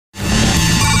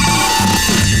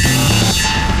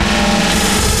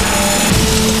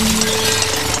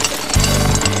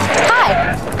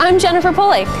Jennifer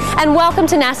Pulley, and welcome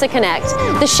to NASA Connect,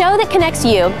 the show that connects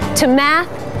you to math,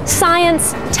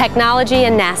 science, technology,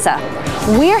 and NASA.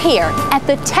 We're here at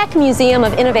the Tech Museum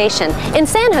of Innovation in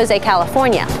San Jose,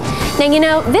 California. Now, you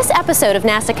know, this episode of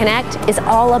NASA Connect is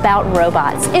all about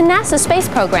robots in NASA's space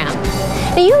program.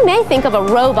 Now, you may think of a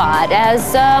robot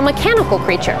as a mechanical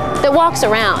creature that walks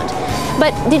around.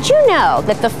 But did you know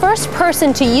that the first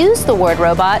person to use the word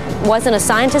robot wasn't a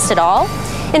scientist at all?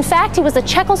 In fact, he was a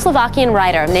Czechoslovakian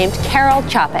writer named Karel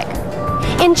Čapek.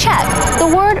 In Czech,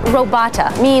 the word robota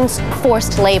means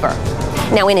forced labor.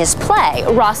 Now, in his play,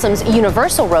 Rossum's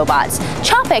Universal Robots,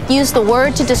 Čapek used the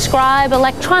word to describe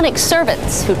electronic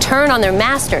servants who turn on their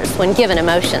masters when given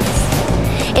emotions.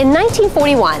 In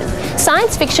 1941,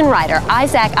 science fiction writer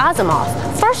Isaac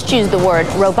Asimov first used the word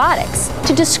robotics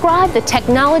to describe the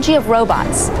technology of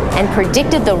robots and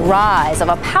predicted the rise of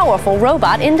a powerful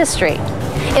robot industry.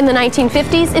 In the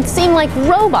 1950s, it seemed like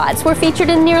robots were featured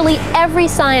in nearly every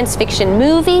science fiction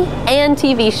movie and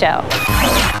TV show.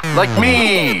 Like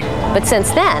me! But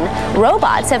since then,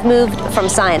 robots have moved from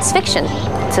science fiction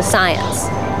to science.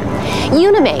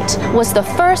 Unimate was the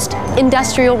first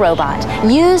industrial robot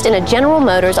used in a General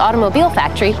Motors automobile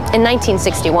factory in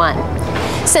 1961.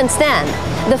 Since then,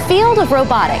 the field of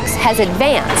robotics has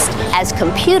advanced as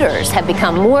computers have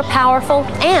become more powerful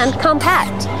and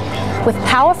compact. With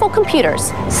powerful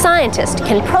computers, scientists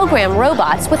can program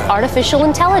robots with artificial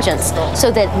intelligence so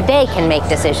that they can make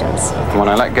decisions. When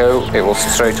I let go, it will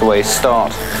straight away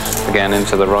start again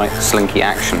into the right slinky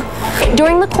action.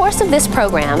 During the course of this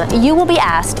program, you will be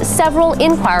asked several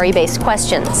inquiry-based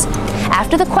questions.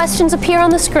 After the questions appear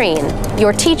on the screen,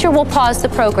 your teacher will pause the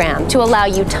program to allow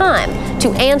you time to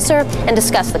answer and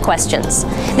discuss the questions.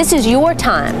 This is your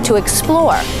time to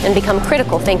explore and become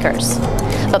critical thinkers.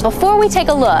 But before we take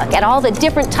a look at all the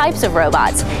different types of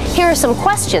robots, here are some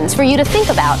questions for you to think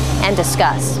about and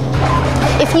discuss.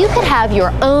 If you could have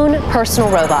your own personal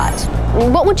robot,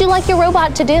 what would you like your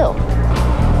robot to do?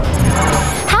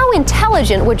 How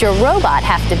intelligent would your robot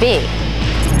have to be?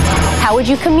 How would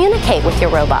you communicate with your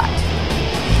robot?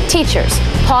 Teachers,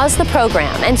 pause the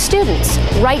program, and students,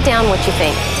 write down what you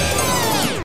think.